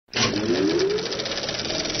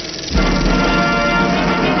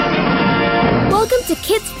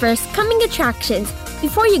First Coming Attractions.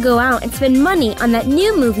 Before you go out and spend money on that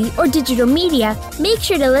new movie or digital media, make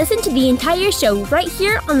sure to listen to the entire show right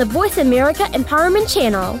here on the Voice America Empowerment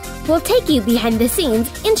Channel. We'll take you behind the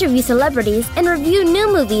scenes, interview celebrities, and review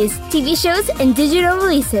new movies, TV shows, and digital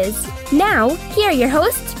releases. Now, here are your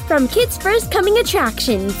hosts from Kids First Coming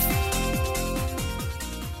Attractions.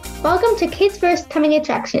 Welcome to Kids First Coming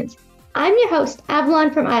Attractions. I'm your host, Avalon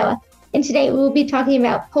from Iowa, and today we will be talking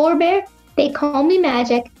about Polar Bear, They Call Me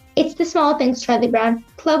Magic, It's the Small Things, Charlie Brown,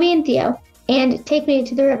 Chloe and Theo, and Take Me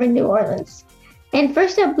to the River New Orleans. And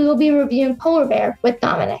first up, we will be reviewing Polar Bear with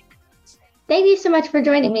Dominic. Thank you so much for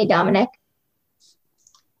joining me, Dominic.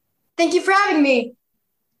 Thank you for having me.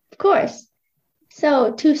 Of course.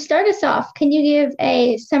 So to start us off, can you give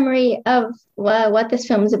a summary of what this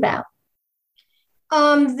film is about?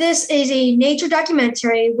 This is a nature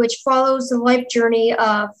documentary which follows the life journey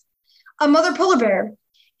of a mother polar bear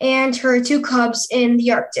and her two cubs in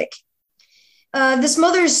the Arctic. This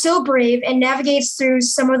mother is so brave and navigates through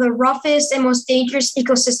some of the roughest and most dangerous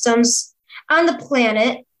ecosystems on the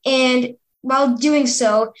planet, and while doing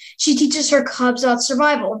so, she teaches her cubs about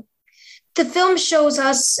survival. The film shows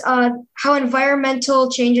us how environmental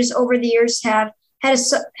changes over the years have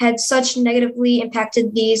had such negatively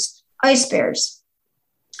impacted these ice bears,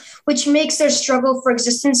 which makes their struggle for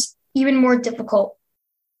existence even more difficult.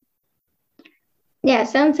 Yeah,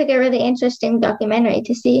 sounds like a really interesting documentary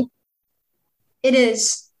to see. It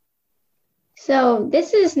is. So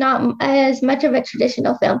this is not as much of a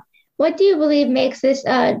traditional film. What do you believe makes this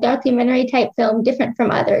documentary type film different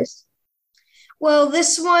from others? Well,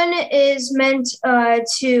 this one is meant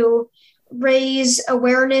to raise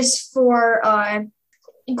awareness for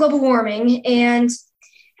global warming and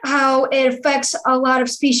how it affects a lot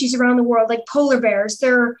of species around the world, like polar bears.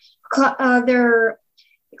 Their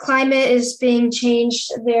climate is being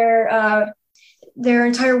changed. Their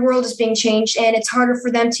entire world is being changed, and it's harder for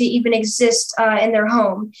them to even exist in their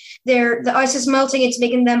home. The ice is melting. It's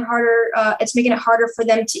making them harder. It's making it harder for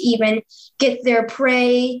them to even get their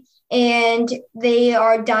prey, and they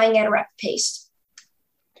are dying at a rapid pace.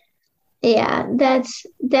 Yeah, that's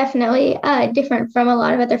definitely different from a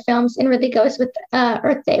lot of other films, and really goes with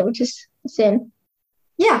Earth Day, which is soon.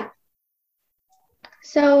 Yeah.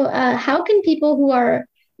 So how can people who are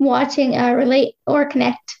watching relate or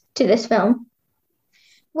connect to this film?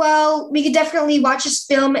 Well, we could definitely watch this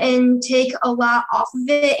film and take a lot off of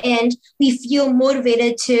it, and we feel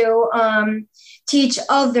motivated to teach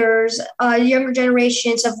others, younger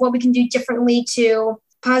generations, of what we can do differently to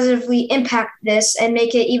positively impact this and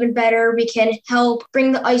make it even better. We can help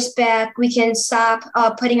bring the ice back. We can stop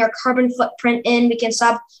putting our carbon footprint in. We can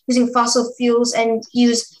stop using fossil fuels and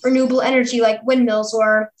use renewable energy like windmills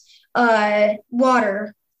or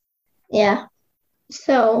water. Yeah.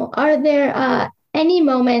 So are there any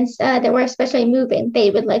moments that were especially moving that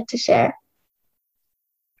you would like to share?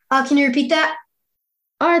 Can you repeat that?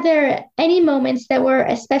 Are there any moments that were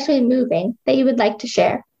especially moving that you would like to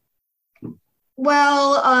share?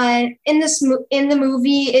 Well, in the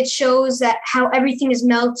movie, it shows that how everything is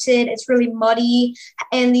melted. It's really muddy,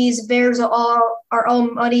 and these bears are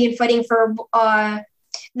all muddy and fighting for.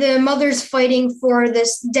 The mother's fighting for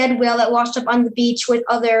this dead whale that washed up on the beach with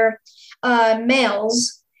other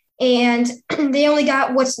males, and they only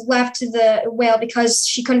got what's left to the whale because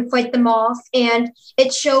she couldn't fight them off. And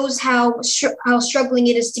it shows how struggling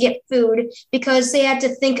it is to get food because they had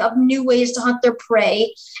to think of new ways to hunt their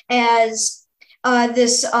prey as.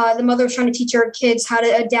 The mother was trying to teach her kids how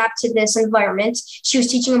to adapt to this environment. She was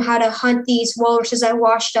teaching them how to hunt these walruses that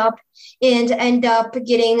washed up and end up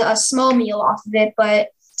getting a small meal off of it, but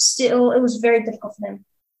still it was very difficult for them.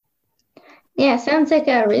 Yeah, sounds like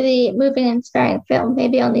a really moving and inspiring film.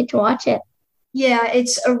 Maybe I'll need to watch it. Yeah,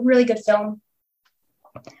 it's a really good film.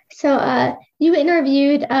 So you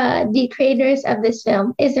interviewed the creators of this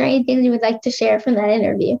film. Is there anything you would like to share from that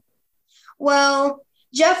interview? Well,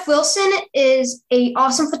 Jeff Wilson is an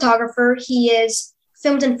awesome photographer. He is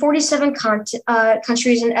filmed in 47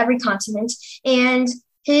 countries in every continent, and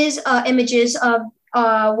his images of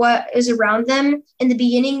what is around them in the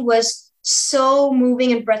beginning was so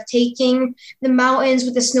moving and breathtaking. The mountains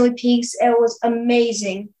with the snowy peaks, it was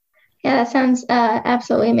amazing. Yeah, that sounds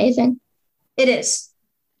absolutely amazing. It is.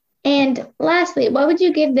 And lastly, what would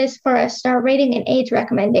you give this for a star rating and age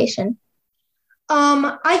recommendation?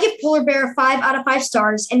 I give Polar Bear 5 out of 5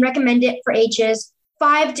 stars and recommend it for ages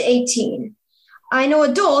 5 to 18. I know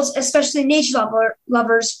adults, especially nature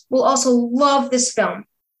lovers, will also love this film.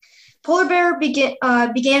 Polar Bear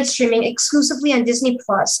began streaming exclusively on Disney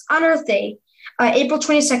Plus on Earth Day, April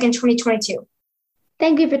 22nd, 2022.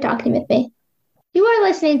 Thank you for talking with me. You are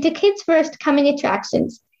listening to Kids First Coming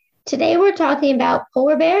Attractions. Today we're talking about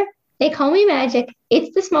Polar Bear, They Call Me Magic,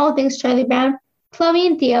 It's the Small Things, Charlie Brown, Chloe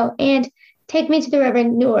and Theo, and Take Me to the River,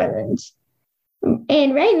 New Orleans.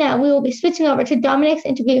 And right now we will be switching over to Dominic's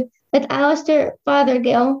interview with Alastair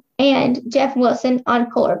Fothergill and Jeff Wilson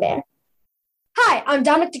on Polar Bear. Hi, I'm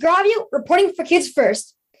Dominic DeGravio, reporting for Kids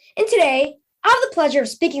First. And today, I have the pleasure of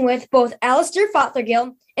speaking with both Alastair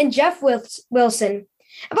Fothergill and Jeff Wilson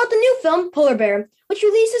about the new film Polar Bear, which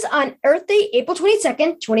releases on Earth Day, April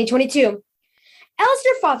 22nd, 2022.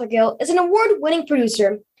 Alastair Fothergill is an award-winning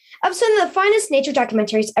producer of some of the finest nature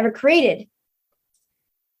documentaries ever created.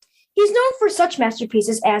 He's known for such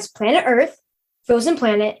masterpieces as Planet Earth, Frozen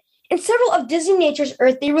Planet, and several of Disney Nature's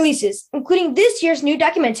Earth Day releases, including this year's new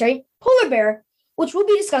documentary, Polar Bear, which we'll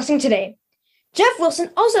be discussing today. Jeff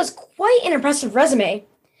Wilson also has quite an impressive resume.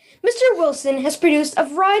 Mr. Wilson has produced a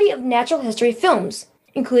variety of natural history films,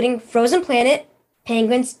 including Frozen Planet,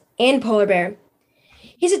 Penguins, and Polar Bear.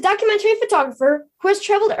 He's a documentary photographer who has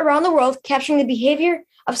traveled around the world capturing the behavior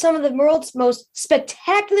of some of the world's most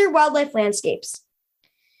spectacular wildlife landscapes.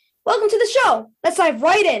 Welcome to the show. Let's dive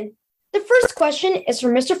right in. The first question is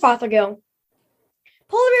from Mr. Fothergill.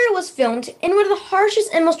 Polar Bear was filmed in one of the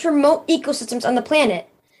harshest and most remote ecosystems on the planet,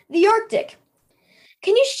 the Arctic.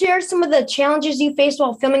 Can you share some of the challenges you faced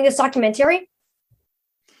while filming this documentary?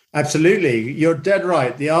 Absolutely. You're dead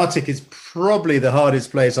right. The Arctic is probably the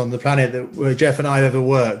hardest place on the planet where Jeff and I have ever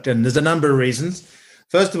worked. And there's a number of reasons.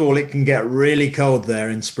 First of all, it can get really cold there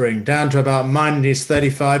in spring, down to about minus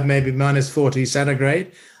 35, maybe minus 40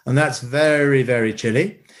 centigrade. And that's very, very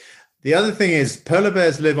chilly. The other thing is polar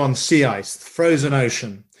bears live on sea ice, frozen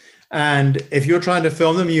ocean. And if you're trying to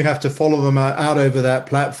film them, you have to follow them out over that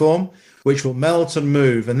platform, which will melt and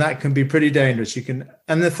move. And that can be pretty dangerous.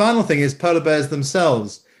 And the final thing is polar bears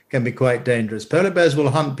themselves can be quite dangerous. Polar bears will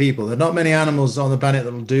hunt people. There are not many animals on the planet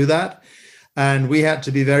that will do that. And we had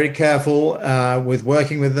to be very careful with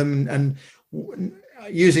working with them and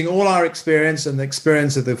using all our experience and the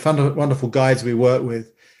experience of the wonderful guides we work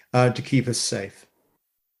with to keep us safe.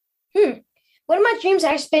 One of my dreams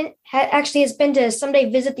actually has been to someday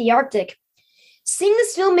visit the Arctic. Seeing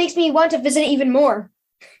this film makes me want to visit it even more.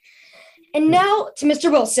 And now to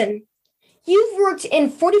Mr. Wilson. You've worked in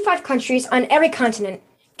 45 countries on every continent,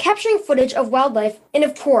 capturing footage of wildlife, and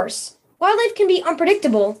of course, wildlife can be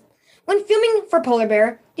unpredictable. When filming for Polar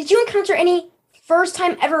Bear, did you encounter any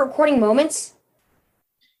first-time ever recording moments?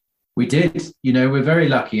 We did. We're very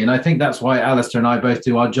lucky. And I think that's why Alastair and I both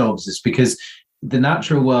do our jobs. It's because the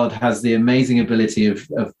natural world has the amazing ability of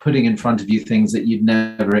putting in front of you things that you'd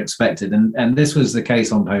never expected. And this was the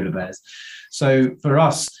case on polar bears. So for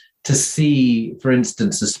us to see, for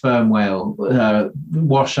instance, a sperm whale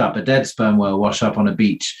a dead sperm whale wash up on a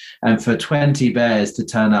beach, and for 20 bears to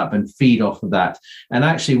turn up and feed off of that. And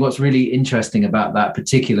actually what's really interesting about that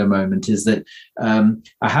particular moment is that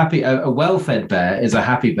a well-fed bear is a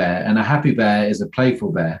happy bear, and a happy bear is a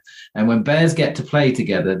playful bear. And when bears get to play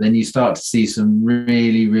together, then you start to see some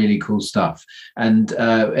really, really cool stuff. And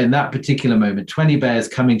in that particular moment, 20 bears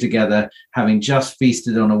coming together, having just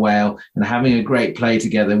feasted on a whale and having a great play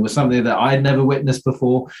together was something that I'd never witnessed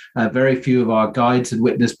before. Very few of our guides had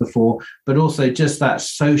witnessed before, but also just that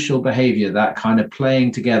social behavior, that kind of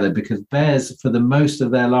playing together, because bears for the most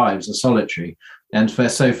of their lives are solitary. And for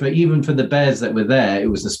even for the bears that were there, it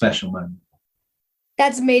was a special moment.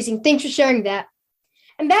 That's amazing. Thanks for sharing that.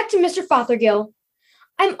 And back to Mr. Fothergill.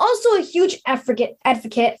 I'm also a huge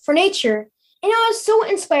advocate for nature, and I was so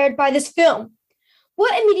inspired by this film.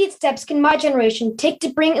 What immediate steps can my generation take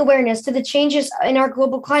to bring awareness to the changes in our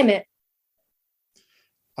global climate?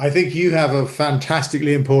 I think you have a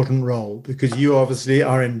fantastically important role because you obviously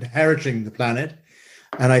are inheriting the planet.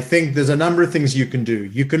 And I think there's a number of things you can do.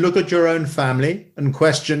 You can look at your own family and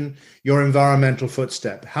question your environmental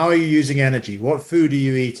footstep. How are you using energy? What food are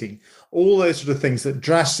you eating? All those sort of things that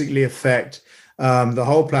drastically affect the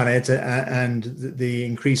whole planet and the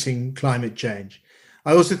increasing climate change.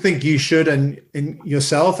 I also think you should and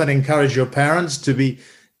yourself and encourage your parents to be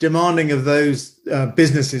demanding of those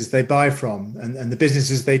businesses they buy from and the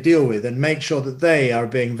businesses they deal with, and make sure that they are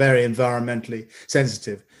being very environmentally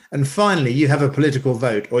sensitive. And finally, you have a political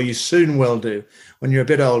vote, or you soon will do when you're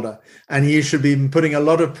a bit older, and you should be putting a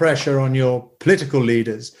lot of pressure on your political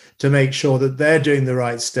leaders to make sure that they're doing the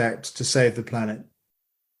right steps to save the planet.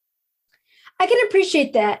 I can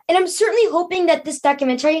appreciate that, and I'm certainly hoping that this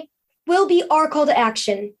documentary will be our call to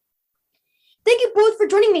action. Thank you both for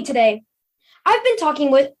joining me today. I've been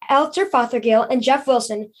talking with Alastair Fothergill and Jeff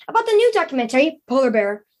Wilson about the new documentary, Polar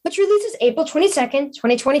Bear, which releases April 22nd,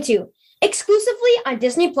 2022, exclusively on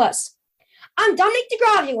Disney+. I'm Dominic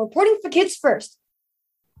DeGravio, reporting for Kids First.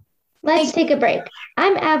 Let's take a break.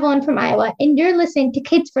 I'm Avalon from Iowa, and you're listening to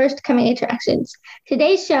Kids First Coming Attractions.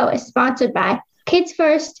 Today's show is sponsored by Kids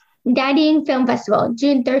First Daddying Film Festival,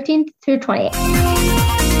 June 13th through 20th.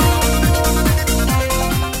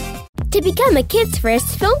 To become a Kids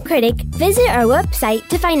First film critic, visit our website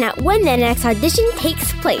to find out when the next audition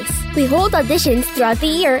takes place. We hold auditions throughout the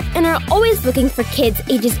year and are always looking for kids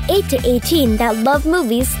ages 8 to 18 that love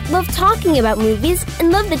movies, love talking about movies, and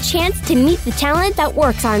love the chance to meet the talent that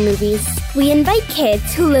works on movies. We invite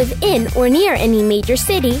kids who live in or near any major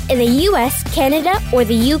city in the US, Canada, or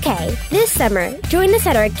the UK. This summer, join us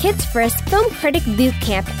at our Kids First Film Critic Boot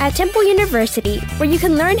Camp at Temple University, where you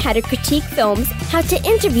can learn how to critique films, how to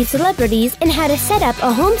interview celebrities, and how to set up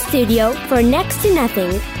a home studio for next to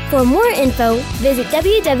nothing. For more info, visit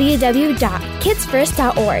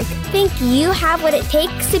www.kidsfirst.org. Think you have what it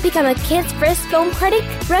takes to become a Kids First film critic?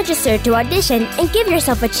 Register to audition and give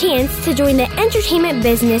yourself a chance to join the entertainment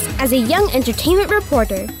business as a young entertainment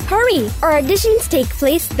reporter. Hurry! Our auditions take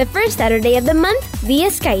place the first Saturday of the month via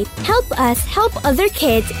Skype. Help us help other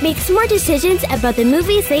kids make smart decisions about the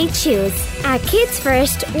movies they choose. At Kids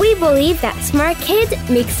First, we believe that smart kids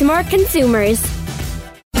make smart consumers.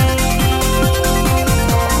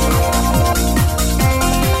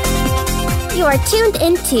 You are tuned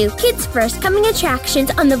into Kids First Coming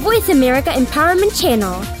Attractions on the Voice America Empowerment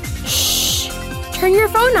Channel. Shh! Turn your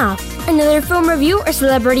phone off. Another film review or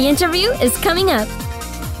celebrity interview is coming up.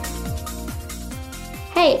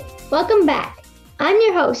 Hey, welcome back. I'm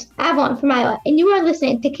your host, Avalon from Iowa, and you are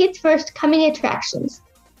listening to Kids First Coming Attractions.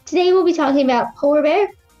 Today we'll be talking about Polar Bear,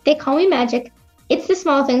 They Call Me Magic, It's the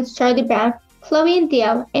Small Things, Charlie Brown, Chloe and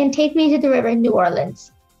Theo, and Take Me to the River, New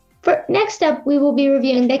Orleans. Next up, we will be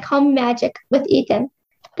reviewing They Call Me Magic with Ethan.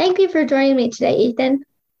 Thank you for joining me today, Ethan.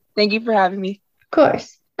 Thank you for having me. Of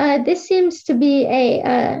course. This seems to be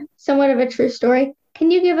a somewhat of a true story.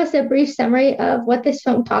 Can you give us a brief summary of what this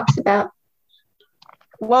film talks about?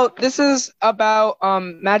 Well, this is about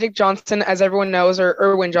Magic Johnson, as everyone knows, or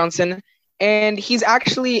Erwin Johnson. And he's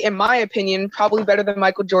actually, in my opinion, probably better than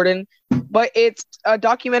Michael Jordan. But it's a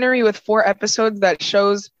documentary with 4 episodes that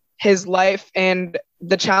shows his life and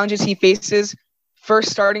the challenges he faces,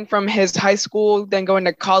 first starting from his high school, then going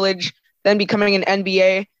to college, then becoming an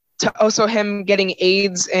NBA, to also him getting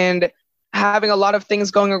AIDS and having a lot of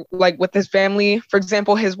things going like with his family. For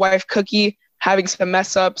example, his wife Cookie having some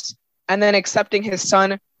mess ups, and then accepting his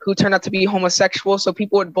son who turned out to be homosexual. So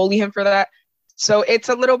people would bully him for that. So it's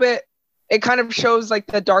a little bit, it kind of shows like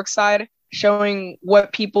the dark side, showing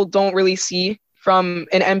what people don't really see from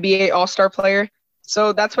an NBA All-Star player.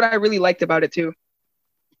 So that's what I really liked about it too.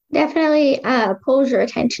 Definitely pulls your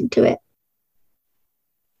attention to it.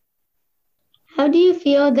 How do you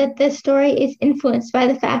feel that this story is influenced by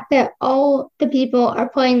the fact that all the people are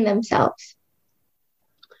playing themselves?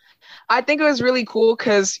 I think it was really cool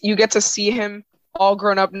because you get to see him all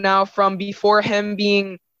grown up now, from before him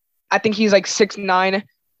being, I think he's like 6'9",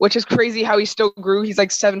 which is crazy how he still grew. He's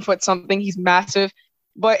like 7 foot something. He's massive.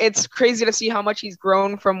 But it's crazy to see how much he's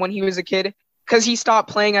grown from when he was a kid, because he stopped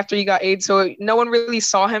playing after he got AIDS. So no one really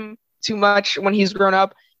saw him too much when he's grown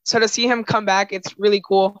up. So to see him come back, it's really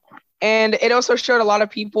cool. And it also showed a lot of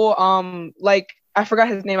people, like, I forgot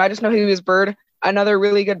his name. I just know he was Bird, another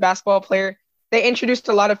really good basketball player. They introduced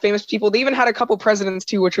a lot of famous people. They even had a couple presidents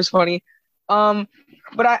too, which was funny. But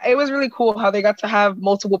it was really cool how they got to have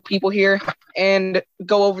multiple people here and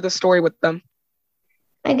go over the story with them.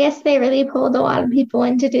 I guess they really pulled a lot of people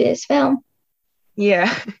in to do this film.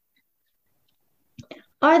 Yeah.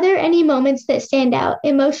 Are there any moments that stand out,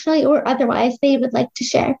 emotionally or otherwise, that you would like to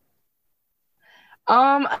share?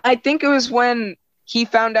 I think it was when he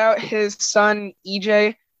found out his son,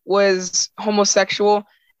 EJ, was homosexual.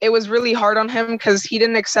 It was really hard on him because he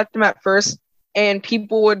didn't accept him at first, and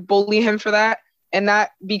people would bully him for that. And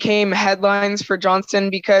that became headlines for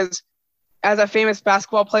Johnson because as a famous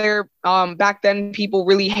basketball player, back then people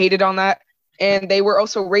really hated on that. And they were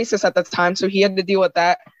also racist at the time, so he had to deal with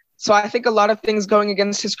that. So I think a lot of things going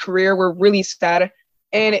against his career were really sad.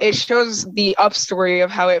 And it shows the up story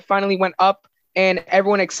of how it finally went up and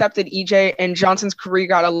everyone accepted EJ, and Johnson's career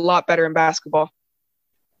got a lot better in basketball.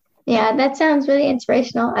 Yeah, that sounds really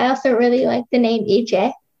inspirational. I also really like the name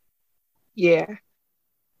EJ. Yeah.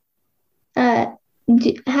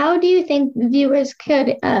 How do you think viewers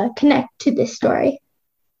could connect to this story?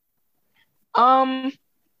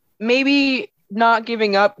 Maybe not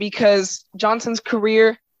giving up, because Johnson's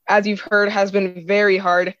career, as you've heard, has been very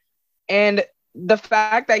hard. And the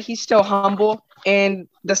fact that he's still humble and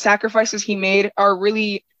the sacrifices he made are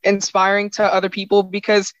really inspiring to other people,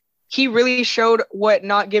 because he really showed what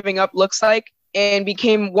not giving up looks like and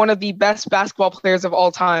became one of the best basketball players of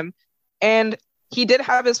all time. And he did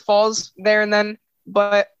have his falls there and then,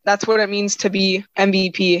 but that's what it means to be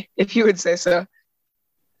MVP, if you would say so.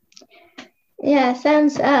 Yeah,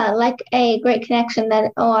 sounds like a great connection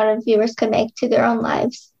that a lot of viewers could make to their own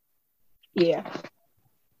lives. Yeah.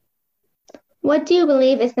 What do you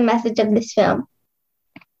believe is the message of this film?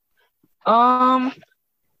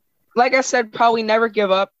 Like I said, probably never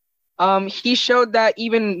give up. He showed that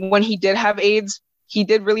even when he did have AIDS, he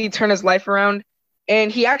did really turn his life around.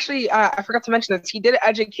 And he actually, I forgot to mention this,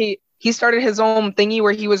 he started his own thingy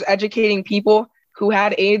where he was educating people who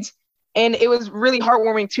had AIDS. And it was really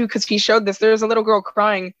heartwarming too, because he showed this. There was a little girl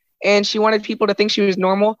crying and she wanted people to think she was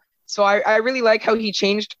normal. So I really like how he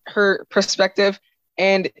changed her perspective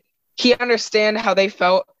and he understand how they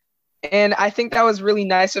felt. And I think that was really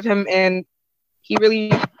nice of him. And he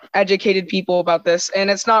really educated people about this. And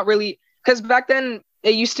it's not really, because back then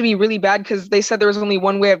it used to be really bad because they said there was only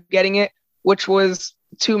one way of getting it, which was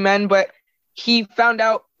 2 men. But he found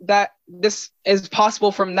out that this is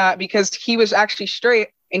possible from that because he was actually straight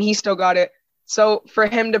and he still got it. So for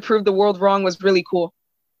him to prove the world wrong was really cool.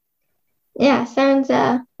 Yeah, sounds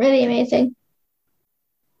really amazing.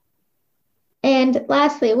 And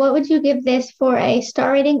lastly, what would you give this for a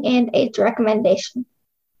star rating and age recommendation?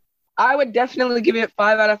 I would definitely give it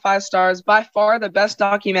 5 out of 5 stars. By far the best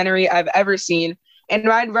documentary I've ever seen. And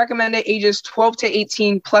I'd recommend it ages 12 to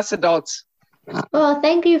 18 plus adults. Well,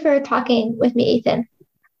 thank you for talking with me, Ethan.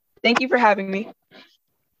 Thank you for having me.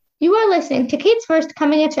 You are listening to Kids First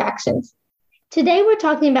Coming Attractions. Today we're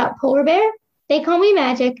talking about Polar Bear, They Call Me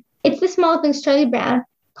Magic, It's the Small Things Charlie Brown,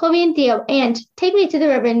 Chloe and Theo, and Take Me to the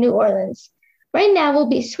River in New Orleans. Right now we'll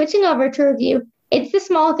be switching over to review It's the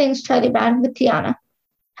Small Things Charlie Brown with Tiana.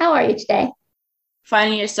 How are you today?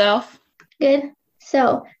 Finding yourself? Good.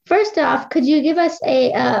 So, first off, could you give us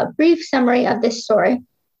a brief summary of this story?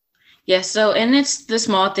 Yes, so in It's the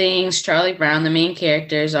Small Things, Charlie Brown, the main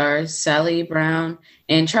characters are Sally Brown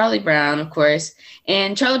and Charlie Brown, of course.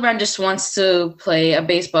 And Charlie Brown just wants to play a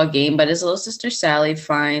baseball game, but his little sister Sally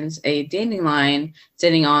finds a dandelion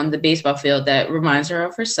sitting on the baseball field that reminds her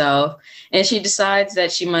of herself. And she decides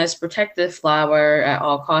that she must protect the flower at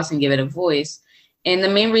all costs and give it a voice. And the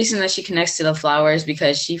main reason that she connects to the flower is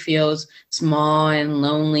because she feels small and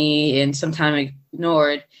lonely and sometimes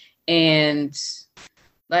ignored. And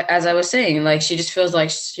like, as I was saying, like she just feels like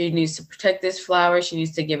she needs to protect this flower. She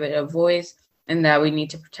needs to give it a voice and that we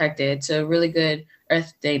need to protect it. It's a really good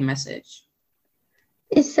Earth Day message.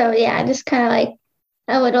 So, yeah, just kind of like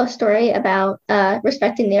a little story about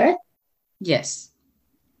respecting the earth? Yes.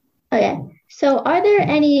 Okay. So are there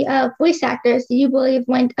any voice actors that you believe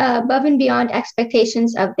went above and beyond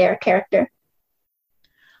expectations of their character?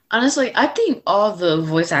 Honestly, I think all the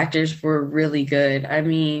voice actors were really good. I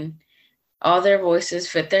mean, all their voices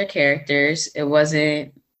fit their characters. It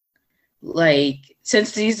wasn't like,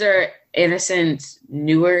 since these are innocent,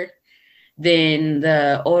 newer than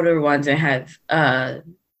the older ones and have a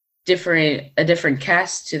different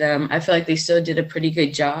cast to them, I feel like they still did a pretty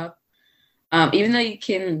good job. Even though you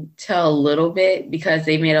can tell a little bit because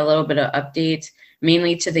they made a little bit of updates,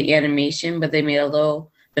 mainly to the animation, but they made a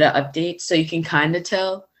little bit of updates. So you can kind of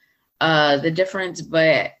tell the difference.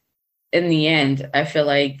 But in the end, I feel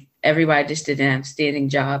like everybody just did an outstanding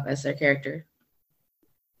job as their character.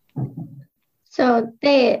 So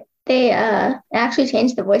they actually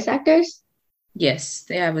changed the voice actors? Yes,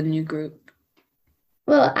 they have a new group.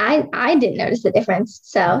 Well, I didn't notice the difference,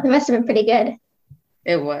 so it must have been pretty good.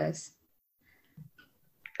 It was.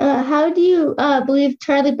 How do you believe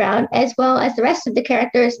Charlie Brown, as well as the rest of the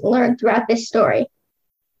characters, learned throughout this story?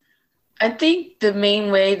 I think the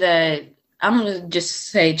main way that, I'm going to just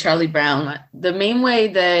say Charlie Brown, the main way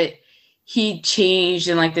that he changed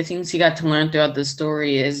and like the things he got to learn throughout the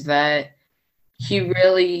story is that he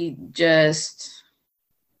really just,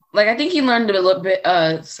 like, I think he learned a little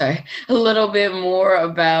bit more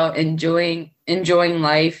about enjoying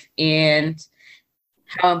life and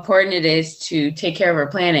how important it is to take care of our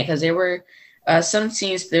planet, because there were some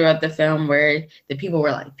scenes throughout the film where the people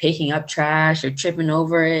were like picking up trash or tripping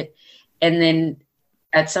over it. And then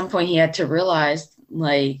at some point he had to realize,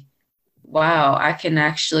 like, wow,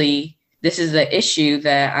 this is the issue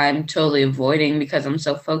that I'm totally avoiding because I'm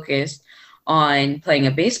so focused on playing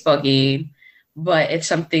a baseball game. But it's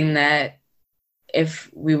something that if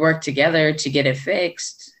we work together to get it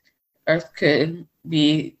fixed, Earth could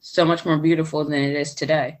be so much more beautiful than it is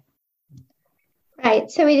today.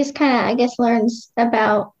 Right. So he just kind of, I guess, learns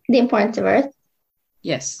about the importance of Earth.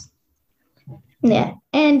 Yes. Yeah.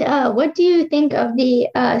 And what do you think of the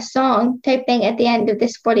song type thing at the end of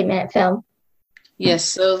this 40-minute film? Yes.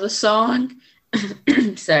 So the song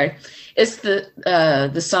sorry. It's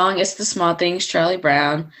the song, It's the Small Things, Charlie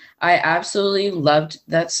Brown. I absolutely loved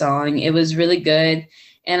that song. It was really good.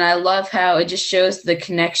 And I love how it just shows the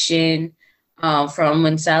connection from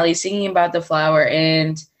when Sally's singing about the flower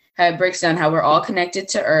and how it breaks down how we're all connected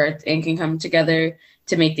to Earth and can come together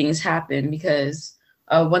to make things happen. Because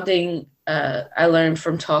one thing I learned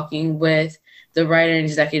from talking with the writer and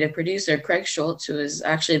executive producer, Craig Schults, who is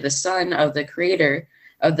actually the son of the creator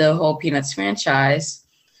of the whole Peanuts franchise,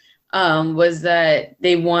 was that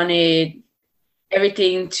they wanted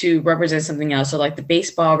everything to represent something else. So like the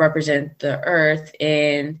baseball represent the Earth,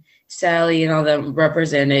 and Sally and all them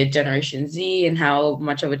represented Generation Z and how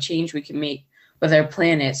much of a change we can make with our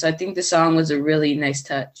planet. So I think the song was a really nice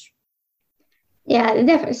touch. Yeah, it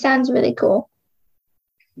definitely sounds really cool.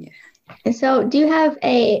 Yeah. And so do you have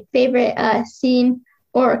a favorite scene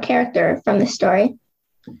or character from the story?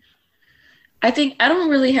 I think I don't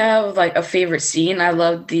really have like a favorite scene. I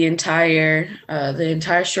loved the entire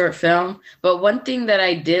short film. But one thing that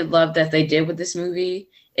I did love that they did with this movie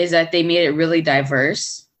is that they made it really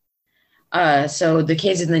diverse. So the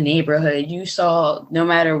kids in the neighborhood, you saw, no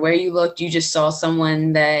matter where you looked, you just saw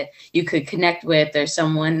someone that you could connect with or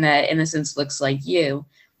someone that in a sense looks like you.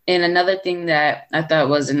 And another thing that I thought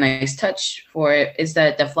was a nice touch for it is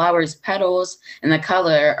that the flower's petals and the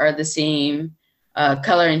color are the same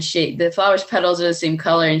color and shape. The flower's petals are the same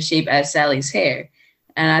color and shape as Sally's hair.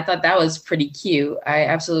 And I thought that was pretty cute. I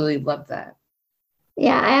absolutely loved that.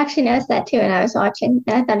 Yeah, I actually noticed that too when I was watching,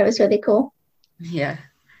 and I thought it was really cool. Yeah.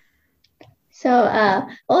 So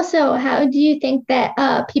also, how do you think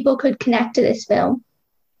that people could connect to this film?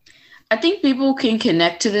 I think people can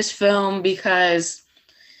connect to this film because,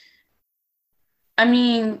 I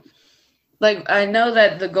mean, like, I know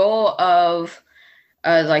that the goal of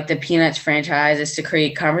like the Peanuts franchise is to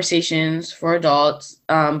create conversations for adults,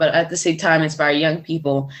 but at the same time inspire young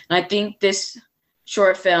people. And I think this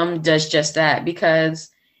short film does just that,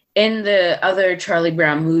 because in the other Charlie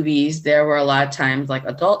Brown movies, there were a lot of times like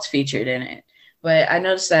adults featured in it. But I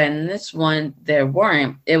noticed that in this one, there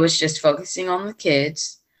weren't. It was just focusing on the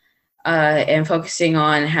kids and focusing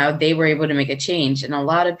on how they were able to make a change. And a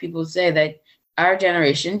lot of people say that our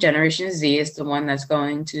generation, Generation Z, is the one that's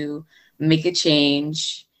going to make a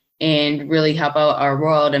change and really help out our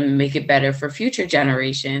world and make it better for future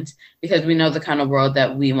generations, because we know the kind of world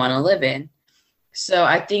that we want to live in. So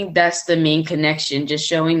I think that's the main connection, just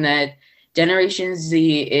showing that Generation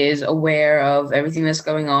Z is aware of everything that's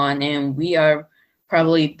going on, and we are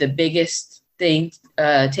probably the biggest thing,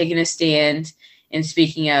 taking a stand and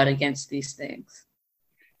speaking out against these things.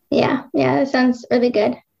 Yeah, that sounds really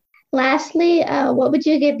good. Lastly, what would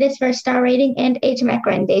you give this for a star rating and age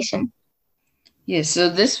recommendation? Yeah, so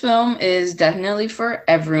this film is definitely for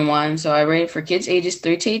everyone. So I rate it for kids ages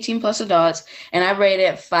 3 to 18 plus adults, and I rate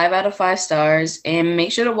it 5 out of 5 stars. And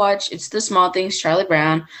make sure to watch It's the Small Things, Charlie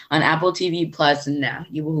Brown on Apple TV Plus now.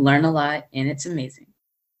 You will learn a lot, and it's amazing.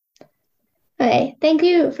 Okay, thank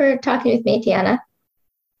you for talking with me, Tiana.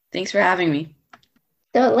 Thanks for having me.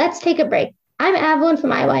 So let's take a break. I'm Avalon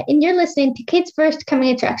from Iowa, and you're listening to Kids First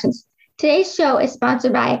Coming Attractions. Today's show is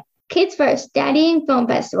sponsored by Kids First Daddying Film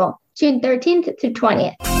Festival, June 13th to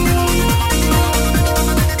 20th.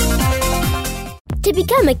 To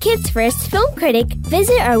become a Kids First film critic,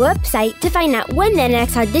 visit our website to find out when the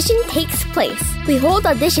next audition takes place. We hold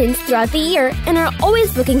auditions throughout the year and are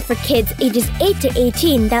always looking for kids ages 8 to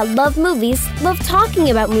 18 that love movies, love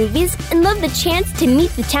talking about movies, and love the chance to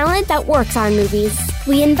meet the talent that works on movies.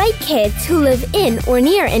 We invite kids who live in or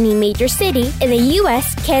near any major city in the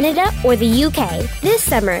US, Canada, or the UK. This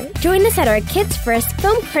summer, join us at our Kids First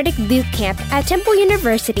Film Critic Boot Camp at Temple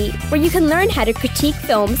University, where you can learn how to critique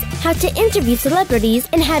films, how to interview celebrities,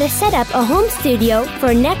 and how to set up a home studio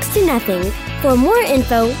for next to nothing. For more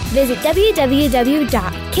info, visit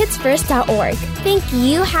www.kidsfirst.org. Think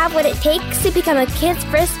you have what it takes to become a Kids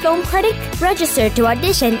First film critic? Register to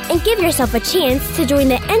audition and give yourself a chance to join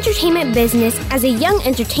the entertainment business as a young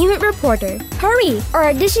entertainment reporter. Hurry!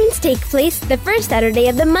 Our auditions take place the first Saturday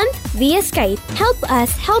of the month via Skype. Help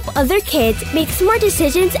us help other kids make smart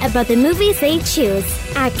decisions about the movies they choose.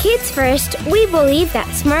 At Kids First, we believe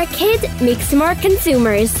that smart kids make smart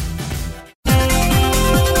consumers.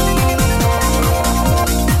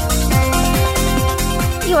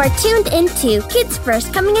 You are tuned into Kids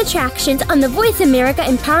First Coming Attractions on the Voice America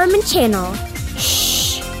Empowerment Channel.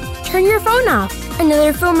 Shh! Turn your phone off.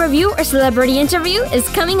 Another film review or celebrity interview is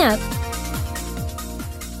coming up.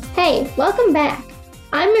 Hey, welcome back.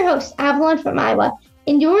 I'm your host, Avalon from Iowa,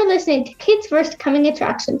 and you're listening to Kids First Coming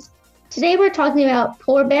Attractions. Today we're talking about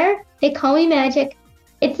Polar Bear, They Call Me Magic,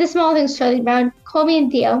 It's the Small Things, Charlie Brown, Call Me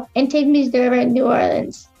and Theo, and Take Me to the River in New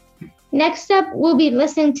Orleans. Next up, we'll be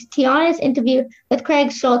listening to Tiana's interview with Craig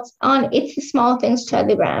Schults on It's the Small Things,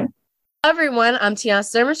 Charlie Brown. Hello, everyone. I'm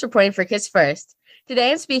Tiana reporting for Kids First.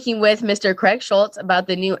 Today, I'm speaking with Mr. Craig Schults about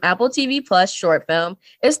the new Apple TV Plus short film,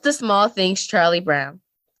 It's the Small Things, Charlie Brown.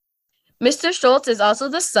 Mr. Schults is also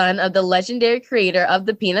the son of the legendary creator of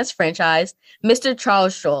the Peanuts franchise, Mr.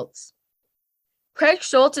 Charles Schults. Craig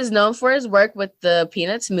Schults is known for his work with the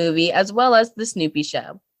Peanuts movie as well as the Snoopy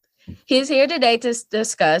Show. He is here today to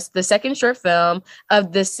discuss the second short film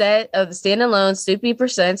of the set of the standalone Snoopy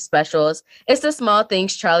Presents specials, It's the Small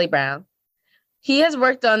Things, Charlie Brown. He has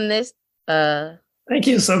worked on this. Thank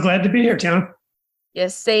you. So glad to be here, Tiana.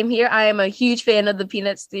 Yes, same here. I am a huge fan of the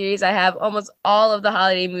Peanuts series. I have almost all of the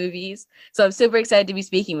holiday movies, so I'm super excited to be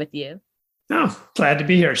speaking with you. Oh, glad to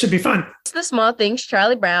be here. Should be fun. It's the Small Things,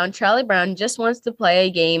 Charlie Brown. Charlie Brown just wants to play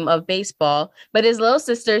a game of baseball, but his little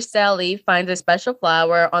sister, Sally, finds a special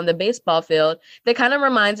flower on the baseball field that kind of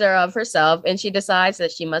reminds her of herself, and she decides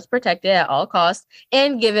that she must protect it at all costs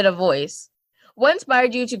and give it a voice. What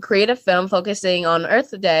inspired you to create a film focusing on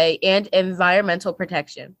Earth Day and environmental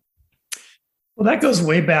protection? Well, that goes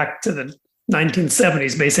way back to the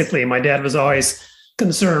 1970s, basically. My dad was always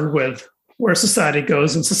concerned with where society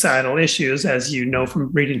goes and societal issues, as you know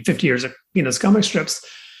from reading 50 years of Peanuts comic strips.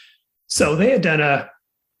 So they had done a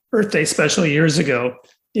Earth Day special years ago.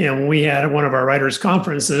 And when we had one of our writers'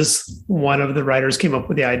 conferences, one of the writers came up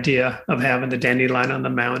with the idea of having the dandelion on the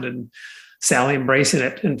mound and Sally embracing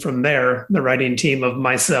it. And from there, the writing team of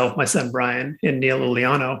myself, my son Brian, and Neil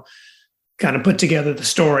Uliano kind of put together the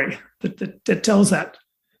story that tells that.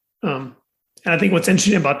 And I think what's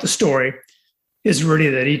interesting about the story is really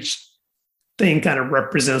that each thing kind of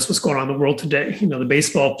represents what's going on in the world today. You know, the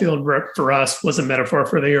baseball field for us was a metaphor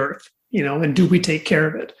for the earth, you know, and do we take care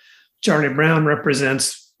of it? Charlie Brown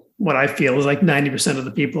represents what I feel is like 90% of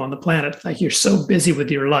the people on the planet. Like, you're so busy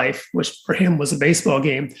with your life, which for him was a baseball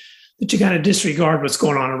game, that you kind of disregard what's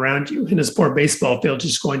going on around you. And his poor baseball field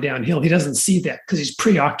just going downhill. He doesn't see that because he's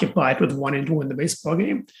preoccupied with wanting to win the baseball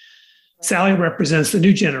game. Sally represents the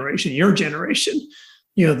new generation, your generation,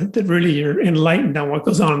 you know, that really you're enlightened on what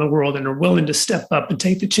goes on in the world and are willing to step up and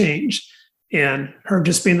take the change. And her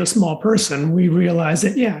just being the small person, we realize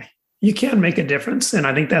that, yeah, you can make a difference. And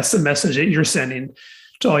I think that's the message that you're sending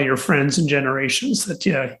to all your friends and generations, that,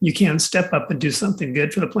 yeah, you can step up and do something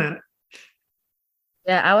good for the planet.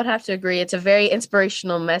 Yeah, I would have to agree. It's a very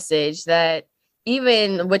inspirational message that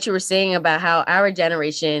even what you were saying about how our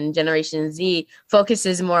generation, Generation Z,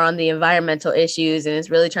 focuses more on the environmental issues and is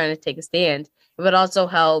really trying to take a stand. It would also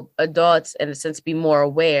help adults, in a sense, be more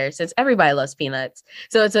aware, since everybody loves peanuts.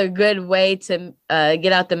 So it's a good way to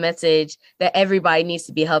get out the message that everybody needs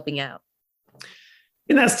to be helping out.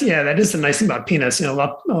 And that is the nice thing about Peanuts. You know,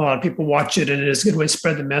 a lot of people watch it, and it is a good way to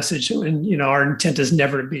spread the message. And, you know, our intent is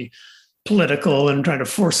never to be political and trying to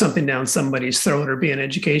force something down somebody's throat or be an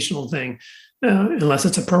educational thing. Unless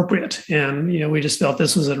it's appropriate. And, you know, we just felt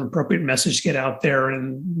this was an appropriate message to get out there,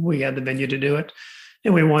 and we had the venue to do it.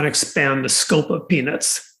 And we want to expand the scope of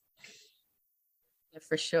Peanuts. Yeah,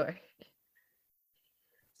 for sure.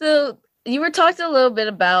 So you were talking a little bit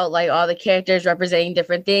about like all the characters representing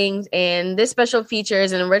different things. And this special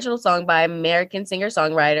features an original song by American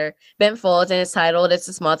singer-songwriter Ben Folds, and it's titled It's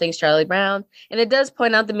the Small Things, Charlie Brown. And it does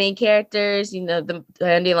point out the main characters, you know, the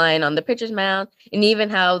dandelion on the pitcher's mound, and even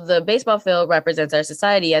how the baseball field represents our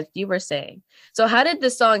society, as you were saying. So how did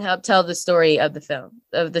this song help tell the story of the film,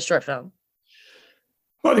 of the short film?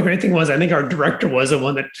 Well, the great thing was, I think our director was the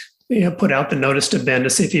one that, you know, put out the notice to Ben to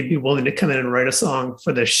see if he'd be willing to come in and write a song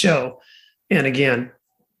for this show. And again,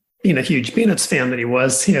 being a huge Peanuts fan that he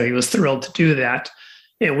was, you know, he was thrilled to do that.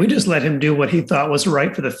 And we just let him do what he thought was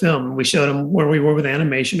right for the film. We showed him where we were with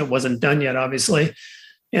animation. It wasn't done yet, obviously,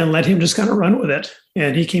 and let him just kind of run with it.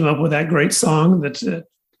 And he came up with that great song that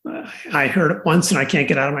I heard it once and I can't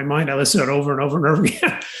get out of my mind. I listened to it over and over and over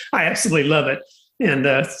again. I absolutely love it.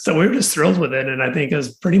 And so we were just thrilled with it. And I think it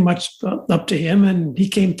was pretty much up to him, and he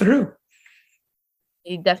came through.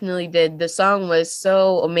 He definitely did. The song was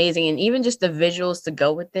so amazing, and even just the visuals to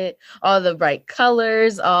go with it, all the bright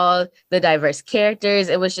colors, all the diverse characters.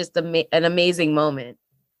 It was just an amazing moment.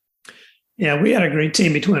 Yeah, we had a great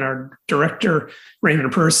team between our director,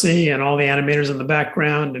 Raymond Percy, and all the animators in the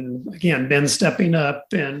background. And again, Ben stepping up,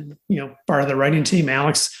 and, you know, part of the writing team,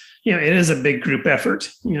 Alex. You know, it is a big group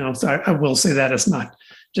effort, you know, so I will say that it's not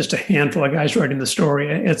just a handful of guys writing the story.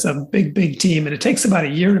 It's a big, big team, and it takes about a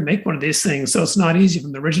year to make one of these things. So it's not easy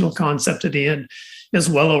from the original concept to the end. It's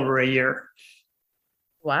well over a year.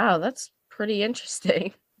 Wow, that's pretty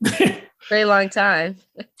interesting. Very long time.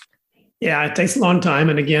 Yeah, it takes a long time.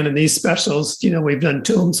 And again, in these specials, we've done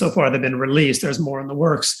 2 of them so far. They've been released. There's more in the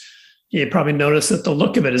works. You probably notice that the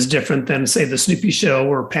look of it is different than, say, the Snoopy Show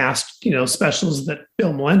or past, specials that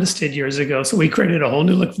Bill Melendez did years ago. So we created a whole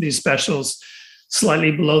new look for these specials,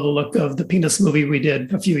 slightly below the look of the Peanuts movie we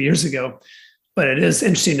did a few years ago. But it is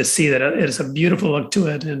interesting to see that it is a beautiful look to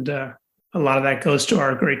it. And a lot of that goes to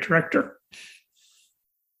our great director.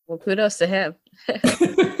 Well, kudos to him.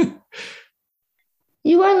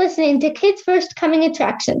 You are listening to Kids First Coming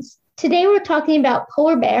Attractions. Today we're talking about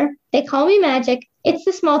Polar Bear, They Call Me Magic, It's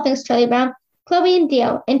the Small Things, Charlie Brown, Chloe and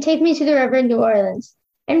Theo, and Take Me to the River in New Orleans.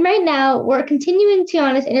 And right now we're continuing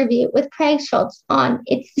Tiana's interview with Craig Schults on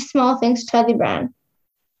It's the Small Things, Charlie Brown.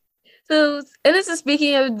 So, and this is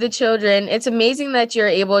speaking of the children, it's amazing that you're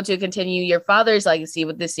able to continue your father's legacy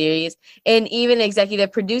with this series and even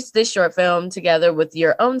executive produce this short film together with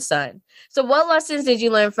your own son. So what lessons did you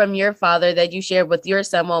learn from your father that you shared with your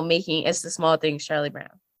son while making It's the Small Things, Charlie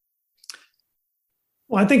Brown?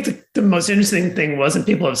 Well, I think the most interesting thing was, and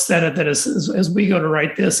people have said it, that as we go to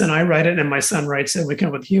write this and I write it and my son writes it, we come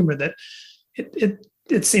up with humor, that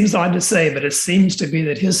it seems odd to say, but it seems to be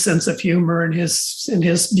that his sense of humor and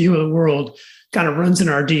his view of the world kind of runs in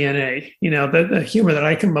our DNA. The humor that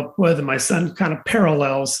I come up with and my son kind of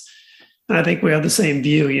parallels. And I think we have the same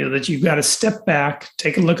view, that you've got to step back,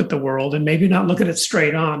 take a look at the world, and maybe not look at it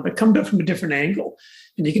straight on, but come to it from a different angle.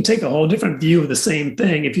 And you can take a whole different view of the same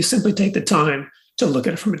thing if you simply take the time to look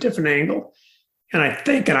at it from a different angle. And I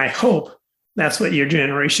think, and I hope, that's what your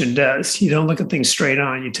generation does. You don't look at things straight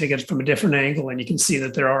on. You take it from a different angle, and you can see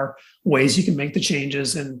that there are ways you can make the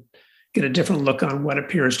changes and get a different look on what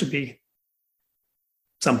appears to be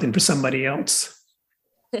something for somebody else.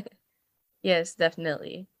 Yes,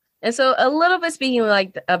 definitely. And so a little bit speaking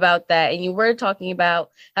about that, and you were talking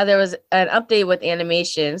about how there was an update with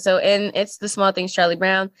animation. So in It's the Small Things, Charlie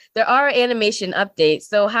Brown, there are animation updates.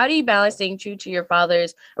 So how do you balance staying true to your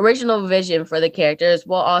father's original vision for the characters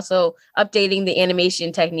while also updating the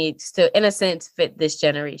animation techniques to, in a sense, fit this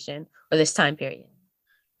generation or this time period?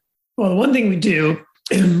 Well, the one thing we do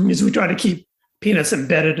is we try to keep Peanuts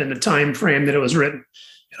embedded in the time frame that it was written.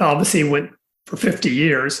 It obviously went for 50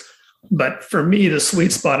 years. But for me, the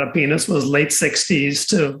sweet spot of Peanuts was late 60s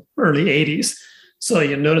to early 80s. So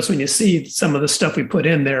you notice when you see some of the stuff we put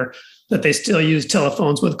in there that they still use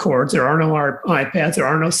telephones with cords. There are no iPads. There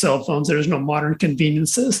are no cell phones. There's no modern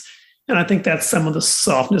conveniences. And I think that's some of the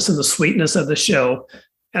softness and the sweetness of the show.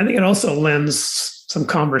 And I think it also lends some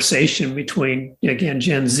conversation between, again,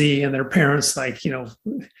 Gen Z and their parents, like,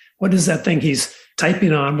 what is that thing he's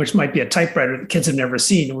typing on, which might be a typewriter that kids have never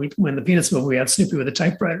seen. When the Peanuts movie, we had Snoopy with a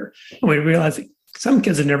typewriter, and we realized that some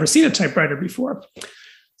kids had never seen a typewriter before.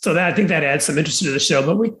 So I think that adds some interest to the show.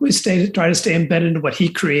 But we try to stay embedded into what he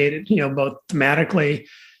created, both thematically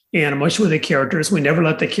and emotionally with the characters. We never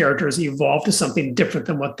let the characters evolve to something different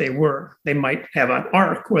than what they were. They might have an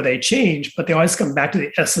arc where they change, but they always come back to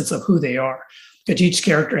the essence of who they are. Because each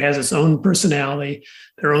character has its own personality,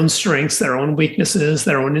 their own strengths, their own weaknesses,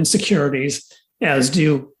 their own insecurities, as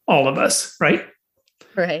do all of us, right?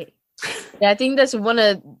 Right. Yeah, I think that's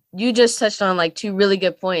you just touched on 2 really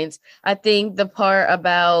good points. I think the part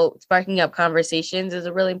about sparking up conversations is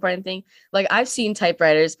a really important thing. I've seen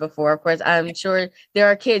typewriters before. Of course, I'm sure there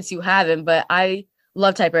are kids who haven't, but I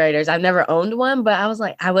love typewriters. I've never owned one, but I was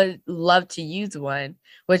like, I would love to use one,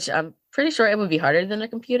 which I'm pretty sure it would be harder than a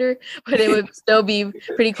computer, but it would still be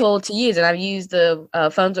pretty cool to use. And I've used the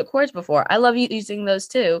phones with cords before. I love using those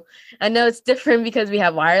too. I know it's different because we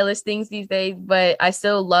have wireless things these days, but I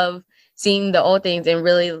still love seeing the old things and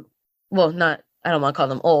really, I don't want to call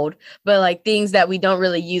them old, but things that we don't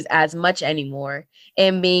really use as much anymore,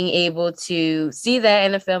 and being able to see that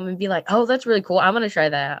in a film and be like, oh, that's really cool. I want to try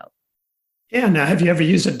that out. Yeah. Now, have you ever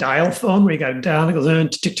used a dial phone where you got a dial that goes in,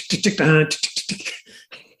 tick, tick, tick, tick, tick, tick, tick?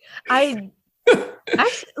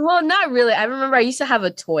 Not really. I remember I used to have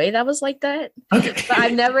a toy that was like that, okay, but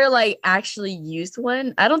I've never actually used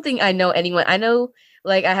one. I don't think I know anyone. I know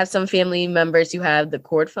I have some family members who have the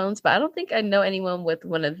cord phones, but I don't think I know anyone with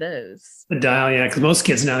one of those. The dial, yeah, because most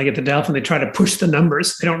kids now they get the dial phone, they try to push the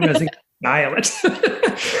numbers. They don't really dial it.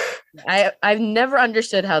 I've never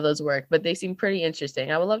understood how those work, but they seem pretty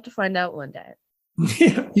interesting. I would love to find out one day.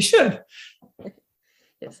 Yeah, you should.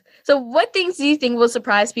 Yes. So what things do you think will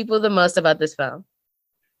surprise people the most about this film?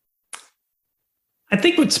 I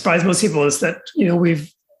think what surprised most people is that,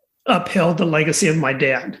 we've upheld the legacy of my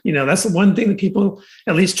dad. That's the one thing that people,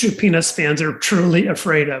 at least true Peanuts fans, are truly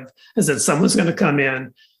afraid of, is that someone's going to come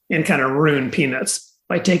in and kind of ruin Peanuts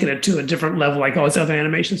by taking it to a different level, like all these other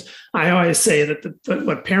animations. I always say that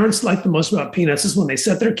what parents like the most about Peanuts is when they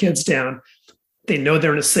set their kids down They know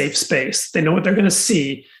they're in a safe space. They know what they're going to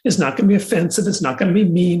see is not going to be offensive. It's not going to be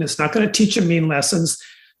mean. It's not going to teach them mean lessons,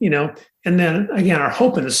 And then again, our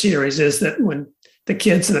hope in the series is that when the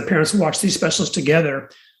kids and the parents watch these specials together,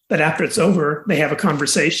 that after it's over, they have a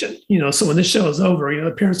conversation. So when this show is over,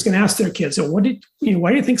 the parents can ask their kids, "So why do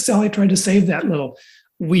you think Sally tried to save that little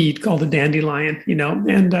weed called a dandelion?"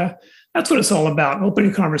 And that's what it's all about: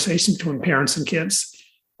 opening conversation between parents and kids.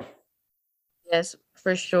 Yes,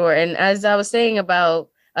 for sure. And as I was saying about,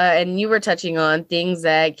 and you were touching on things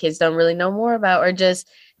that kids don't really know more about, or just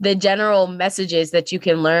the general messages that you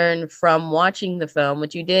can learn from watching the film,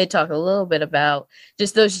 which you did talk a little bit about.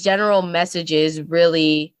 Just those general messages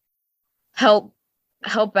really help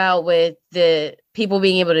out with the people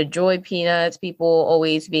being able to enjoy Peanuts, people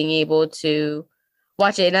always being able to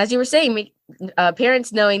watch it. And as you were saying,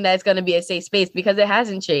 parents knowing that it's going to be a safe space because it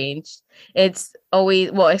hasn't changed. It's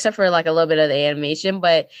always, well, except for like a little bit of the animation,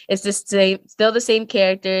 but it's the same, still the same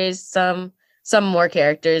characters, some more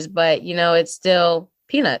characters, but it's still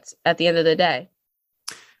Peanuts at the end of the day.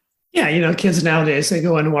 Yeah, kids nowadays, they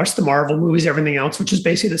go in and watch the Marvel movies, everything else, which is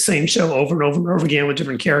basically the same show over and over and over again with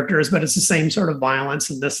different characters, but it's the same sort of violence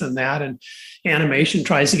and this and that. And animation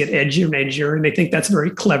tries to get edgier and edgier, and they think that's very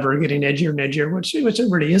clever, getting edgier and edgier, which it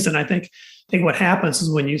really isn't. I think what happens is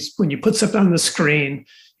when you put something on the screen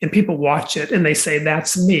and people watch it and they say,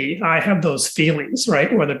 "That's me. I have those feelings,"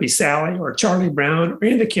 right? Whether it be Sally or Charlie Brown or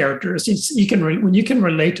any of the characters, when you can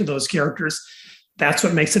relate to those characters, that's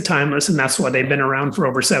what makes it timeless, and that's why they've been around for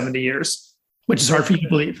over 70 years, which is hard for you to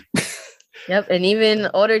believe. Yep, and even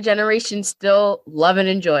older generations still love and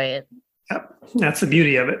enjoy it. Yep, that's the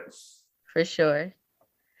beauty of it. For sure.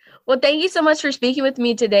 Well, thank you so much for speaking with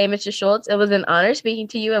me today, Mr. Schults. It was an honor speaking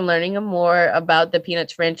to you and learning more about the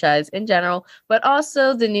Peanuts franchise in general, but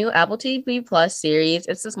also the new Apple TV Plus series,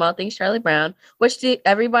 It's the Small Things, Charlie Brown, which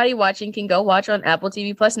everybody watching can go watch on Apple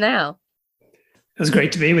TV Plus now. It was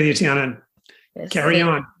great to be with you, Tiana. Yes, carry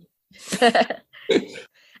on.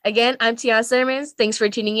 Again, I'm Tiana Sermons. Thanks for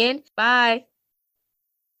tuning in. Bye.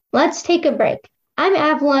 Let's take a break. I'm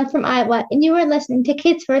Avalon from Iowa, and you are listening to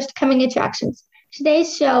Kids First Coming Attractions.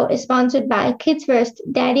 Today's show is sponsored by Kids First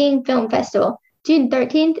Daddying Film Festival, June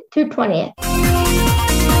 13th through 20th.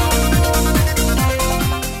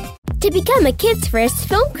 To become a Kids First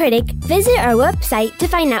film critic, visit our website to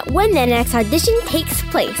find out when the next audition takes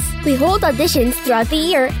place. We hold auditions throughout the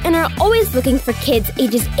year and are always looking for kids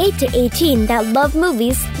ages 8 to 18 that love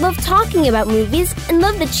movies, love talking about movies, and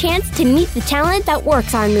love the chance to meet the talent that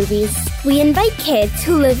works on movies. We invite kids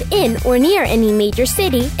who live in or near any major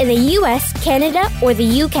city in the US, Canada, or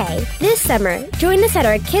the UK. This summer, join us at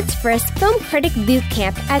our Kids First Film Critic Boot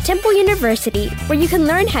Camp at Temple University, where you can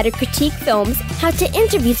learn how to critique films, how to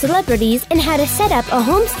interview celebrities, and how to set up a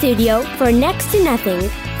home studio for next to nothing.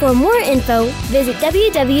 For more info, visit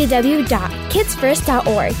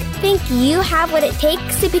www.kidsfirst.org. Think you have what it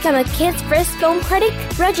takes to become a Kids First film critic?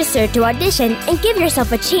 Register to audition and give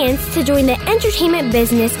yourself a chance to join the entertainment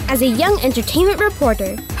business as a young entertainment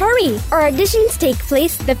reporter. Hurry! Our auditions take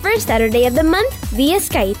place the first Saturday of the month via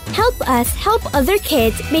Skype. Help us help other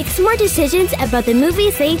kids make smart decisions about the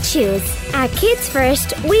movies they choose. At Kids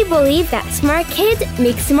First, we believe that smart kids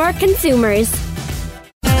make smart consumers.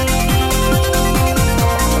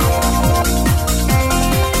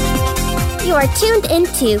 You are tuned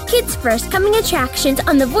into Kids First Coming Attractions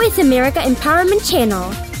on the Voice America Empowerment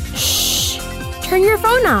Channel. Shh! Turn your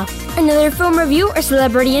phone off. Another film review or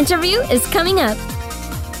celebrity interview is coming up.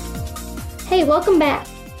 Hey, welcome back.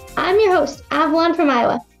 I'm your host, Avalon from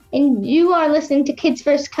Iowa, and you are listening to Kids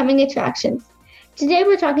First Coming Attractions. Today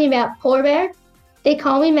we're talking about Polar Bear, They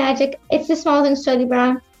Call Me Magic, It's the Small Things, Charlie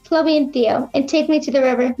Brown, Chloe and Theo, and Take Me to the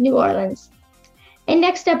River, New Orleans. And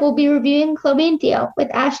next up, we'll be reviewing Chloe and Theo with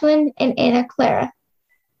Ashleigh and Anna Clara.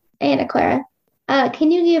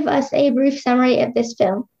 Can you give us a brief summary of this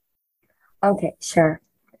film? Okay, sure.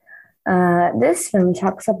 This film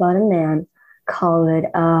talks about a man called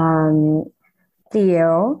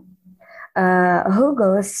Theo, who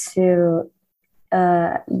goes to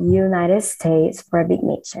United States for a big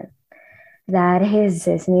mission that he's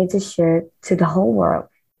destiny to share to the whole world.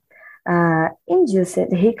 In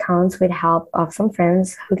Juiced, he counts with help of some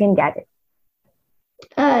friends who can get it.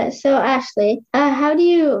 So Ashleigh, how do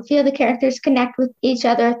you feel the characters connect with each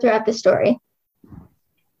other throughout the story?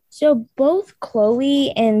 So both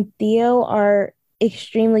Chloe and Theo are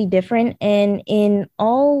extremely different, and in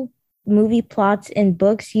all movie plots and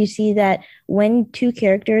books, you see that when two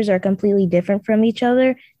characters are completely different from each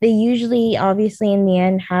other, they usually, obviously, in the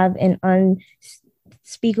end, have an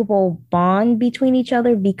unspeakable bond between each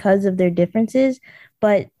other because of their differences.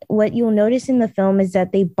 But what you'll notice in the film is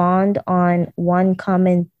that they bond on one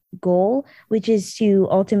common goal, which is to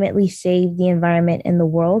ultimately save the environment and the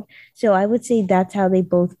world. So I would say that's how they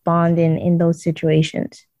both bond in those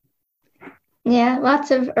situations. Yeah,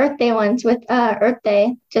 lots of Earth Day ones with Earth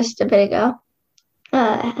Day just a bit ago.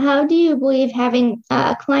 How do you believe having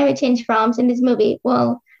climate change problems in this movie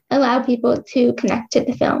will allow people to connect to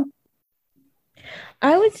the film?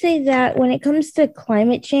 I would say that when it comes to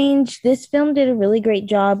climate change, this film did a really great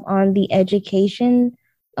job on the education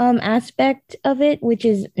aspect of it, which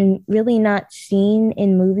is really not seen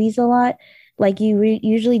in movies a lot. Like you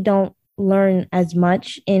usually don't learn as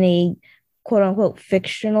much in a quote unquote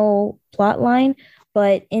fictional plot line.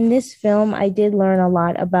 But in this film, I did learn a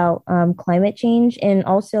lot about climate change and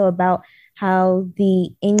also about how the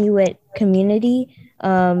Inuit community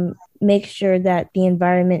make sure that the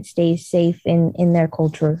environment stays safe in their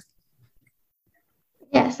culture.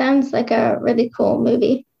 Yeah, sounds like a really cool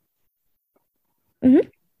movie. Mm-hmm.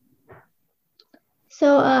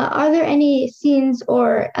 So are there any scenes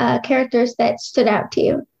or characters that stood out to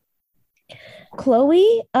you?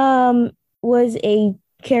 Chloe was a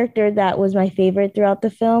character that was my favorite throughout the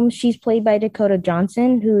film. She's played by Dakota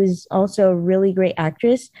Johnson, who is also a really great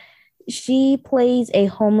actress. She plays a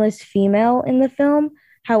homeless female in the film.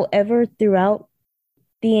 However, throughout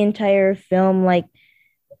the entire film, like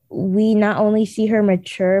we not only see her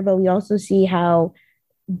mature, but we also see how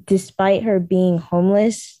despite her being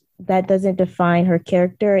homeless, that doesn't define her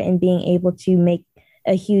character and being able to make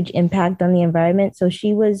a huge impact on the environment. So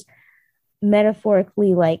she was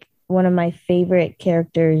metaphorically like one of my favorite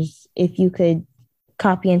characters if you could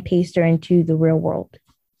copy and paste her into the real world.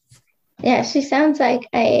 Yeah, she sounds like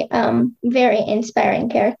a very inspiring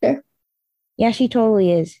character. Yeah, she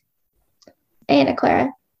totally is. Anna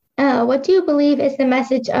Clara, what do you believe is the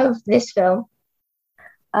message of this film?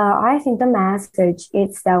 I think the message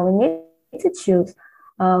is that we need to choose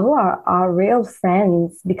who are our real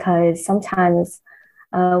friends, because sometimes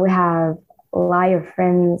we have liar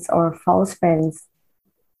friends or false friends,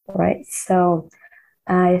 right? So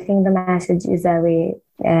I think the message is that we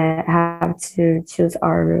have to choose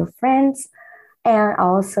our real friends, and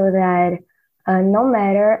also that no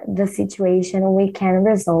matter the situation, we can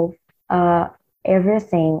resolve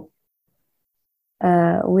everything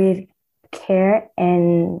with care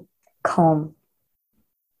and calm.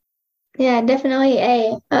 Yeah, definitely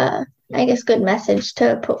a, I guess, good message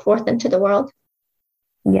to put forth into the world.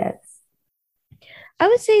 Yes. I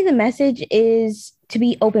would say the message is to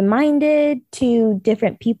be open-minded to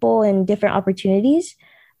different people and different opportunities,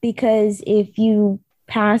 because if you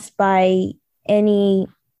pass by any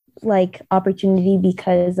like opportunity,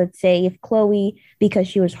 because let's say if Chloe, because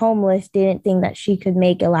she was homeless, didn't think that she could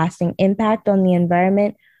make a lasting impact on the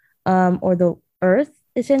environment or the earth,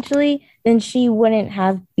 essentially, then she wouldn't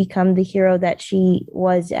have become the hero that she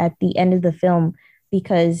was at the end of the film,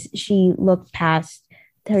 because she looked past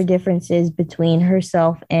her differences between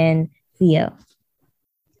herself and Theo.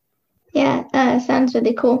 Yeah, sounds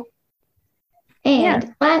really cool.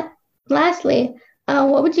 And lastly,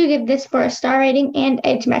 what would you give this for a star rating and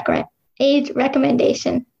age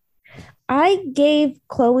recommendation? I gave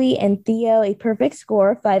Chloe and Theo a perfect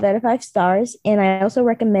score, 5 out of 5 stars, and I also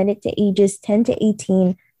recommend it to ages 10 to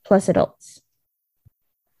 18 plus adults.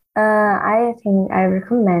 I think I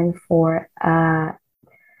recommend for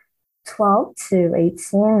 12 to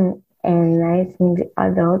 18, and I think the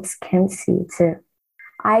adults can see too.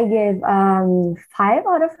 I give 5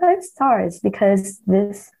 out of 5 stars because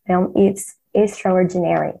this film is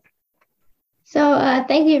extraordinary. So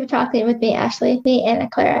thank you for talking with me, Ashleigh, me, and Anna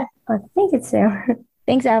Clara. Oh, thank you too.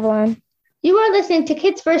 Thanks, Avalon. You are listening to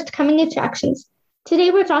Kids First Coming Attractions.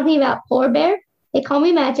 Today we're talking about Polar Bear, They Call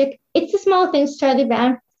Me Magic, It's the Small Things, Charlie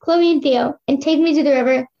Brown, Chloe and Theo, and Take Me to the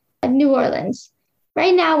River of New Orleans.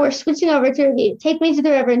 Right now we're switching over to review Take Me to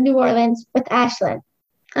the River, New Orleans with Ashleigh.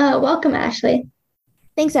 Welcome, Ashleigh.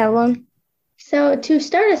 Thanks, Avalon. So to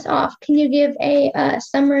start us off, can you give a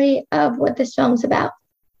summary of what this film's about?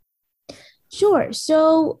 Sure.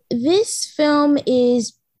 So this film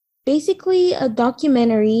is basically a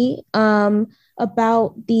documentary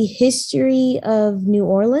about the history of New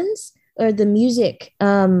Orleans, or the music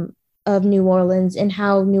of New Orleans, and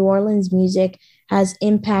how New Orleans music has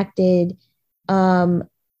impacted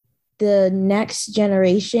the next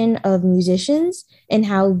generation of musicians, and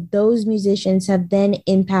how those musicians have then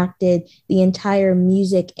impacted the entire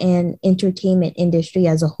music and entertainment industry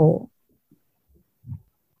as a whole.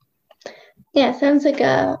 Yeah, sounds like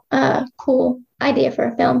a cool idea for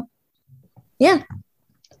a film. Yeah.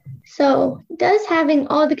 So does having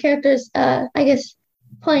all the characters, I guess,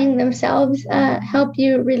 playing themselves help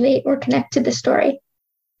you relate or connect to the story?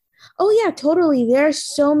 Oh yeah, totally. There are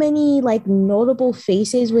so many like notable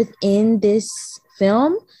faces within this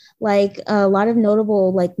film, like a lot of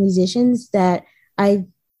notable like musicians that I've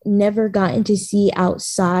never gotten to see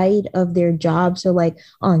outside of their job. So like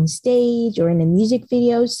on stage or in a music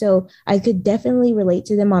video. So I could definitely relate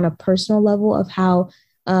to them on a personal level of how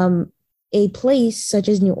a place such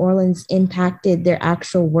as New Orleans impacted their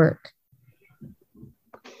actual work.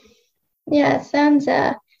 Yeah, it sounds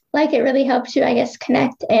like it really helps you, I guess,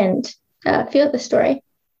 connect and feel the story.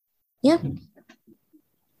 Yeah.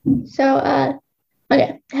 So,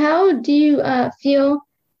 okay, how do you feel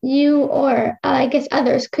you or I guess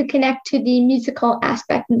others could connect to the musical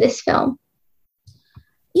aspect of this film?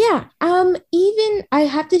 Yeah, even I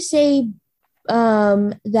have to say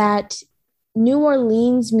that New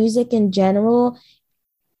Orleans music in general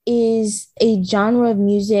is a genre of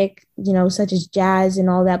music, you know, such as jazz and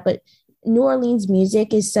all that, but New Orleans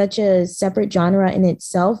music is such a separate genre in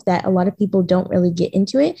itself that a lot of people don't really get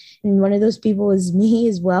into it. And one of those people is me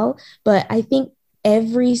as well. But I think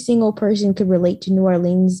every single person could relate to New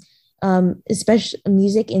Orleans, especially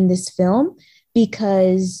music in this film,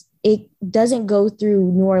 because it doesn't go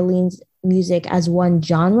through New Orleans music as one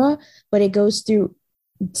genre, but it goes through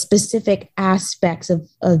specific aspects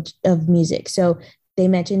of music. So they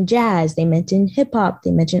mentioned jazz, they mentioned hip hop,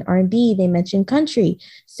 they mentioned R&B, they mentioned country.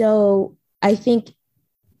 So I think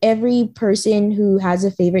every person who has a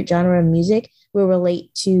favorite genre of music will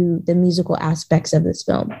relate to the musical aspects of this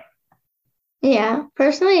film. Yeah,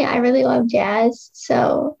 personally, I really love jazz.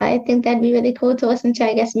 So I think that'd be really cool to listen to,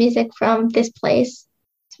 I guess, music from this place.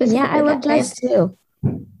 Yeah, I love jazz too.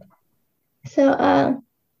 So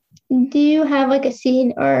do you have like a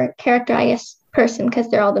scene or character, I guess, person, because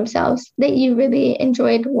they're all themselves, that you really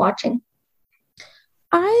enjoyed watching?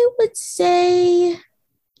 I would say,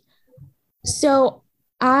 so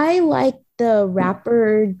I like the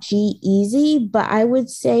rapper G-Eazy, but I would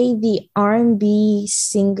say the R&B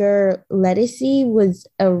singer Lettucey was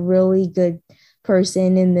a really good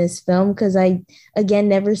person in this film because I, again,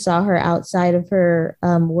 never saw her outside of her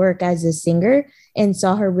work as a singer and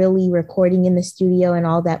saw her really recording in the studio and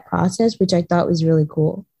all that process, which I thought was really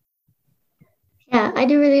cool. Yeah, I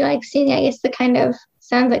do really like seeing, I guess, the kind of,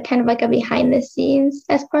 sounds like kind of like a behind the scenes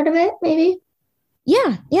as part of it, maybe?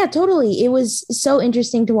 Yeah, totally. It was so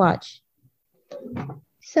interesting to watch.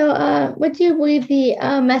 So what do you believe the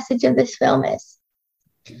message of this film is?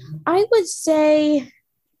 I would say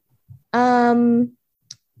find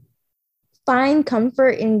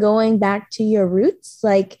comfort in going back to your roots.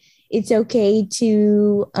 Like, it's okay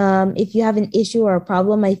to, if you have an issue or a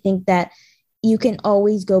problem, I think that you can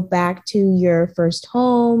always go back to your first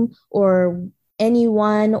home or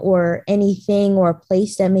anyone or anything or a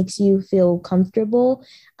place that makes you feel comfortable,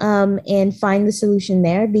 and find the solution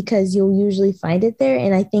there because you'll usually find it there.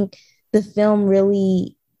 And I think the film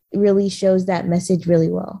really, really shows that message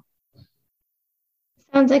really well.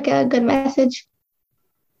 Sounds like a good message.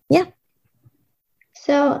 Yeah.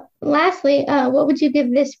 So lastly, what would you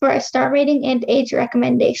give this for a star rating and age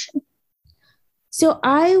recommendation? So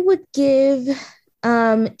I would give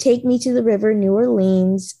Take Me to the River, New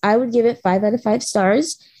Orleans. I would give it 5 out of 5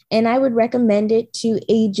 stars, and I would recommend it to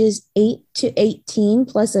ages 8 to 18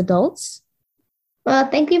 plus adults. Well,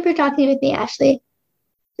 thank you for talking with me, Ashleigh.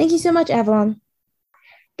 Thank you so much, Avalon.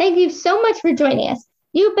 Thank you so much for joining us.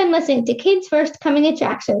 You've been listening to Kids First Coming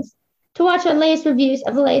Attractions. To watch our latest reviews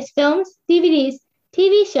of the latest films, DVDs,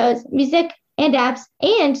 TV shows, music, and apps,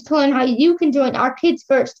 and to learn how you can join our Kids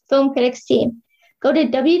First Film Critics team, go to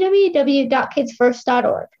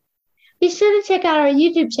www.kidsfirst.org. Be sure to check out our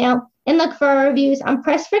YouTube channel and look for our reviews on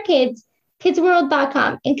Press for Kids,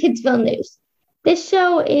 kidsworld.com, and Kidsville News. This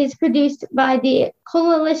show is produced by the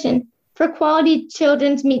Coalition for Quality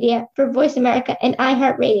Children's Media for Voice America and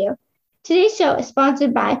iHeartRadio. Today's show is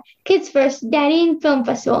sponsored by Kids First Daddy and Film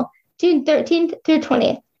Festival, June 13th through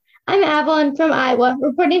 20th. I'm Avalon from Iowa,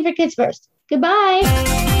 reporting for Kids First. Goodbye.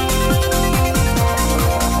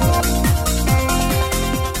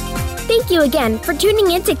 Thank you again for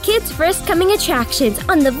tuning in to Kids First Coming Attractions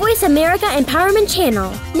on the Voice America Empowerment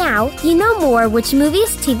Channel. Now, you know more which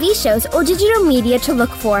movies, TV shows, or digital media to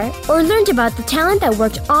look for, or learned about the talent that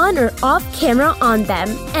worked on or off camera on them,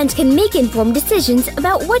 and can make informed decisions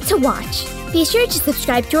about what to watch. Be sure to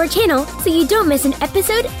subscribe to our channel so you don't miss an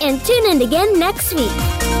episode, and tune in again next week.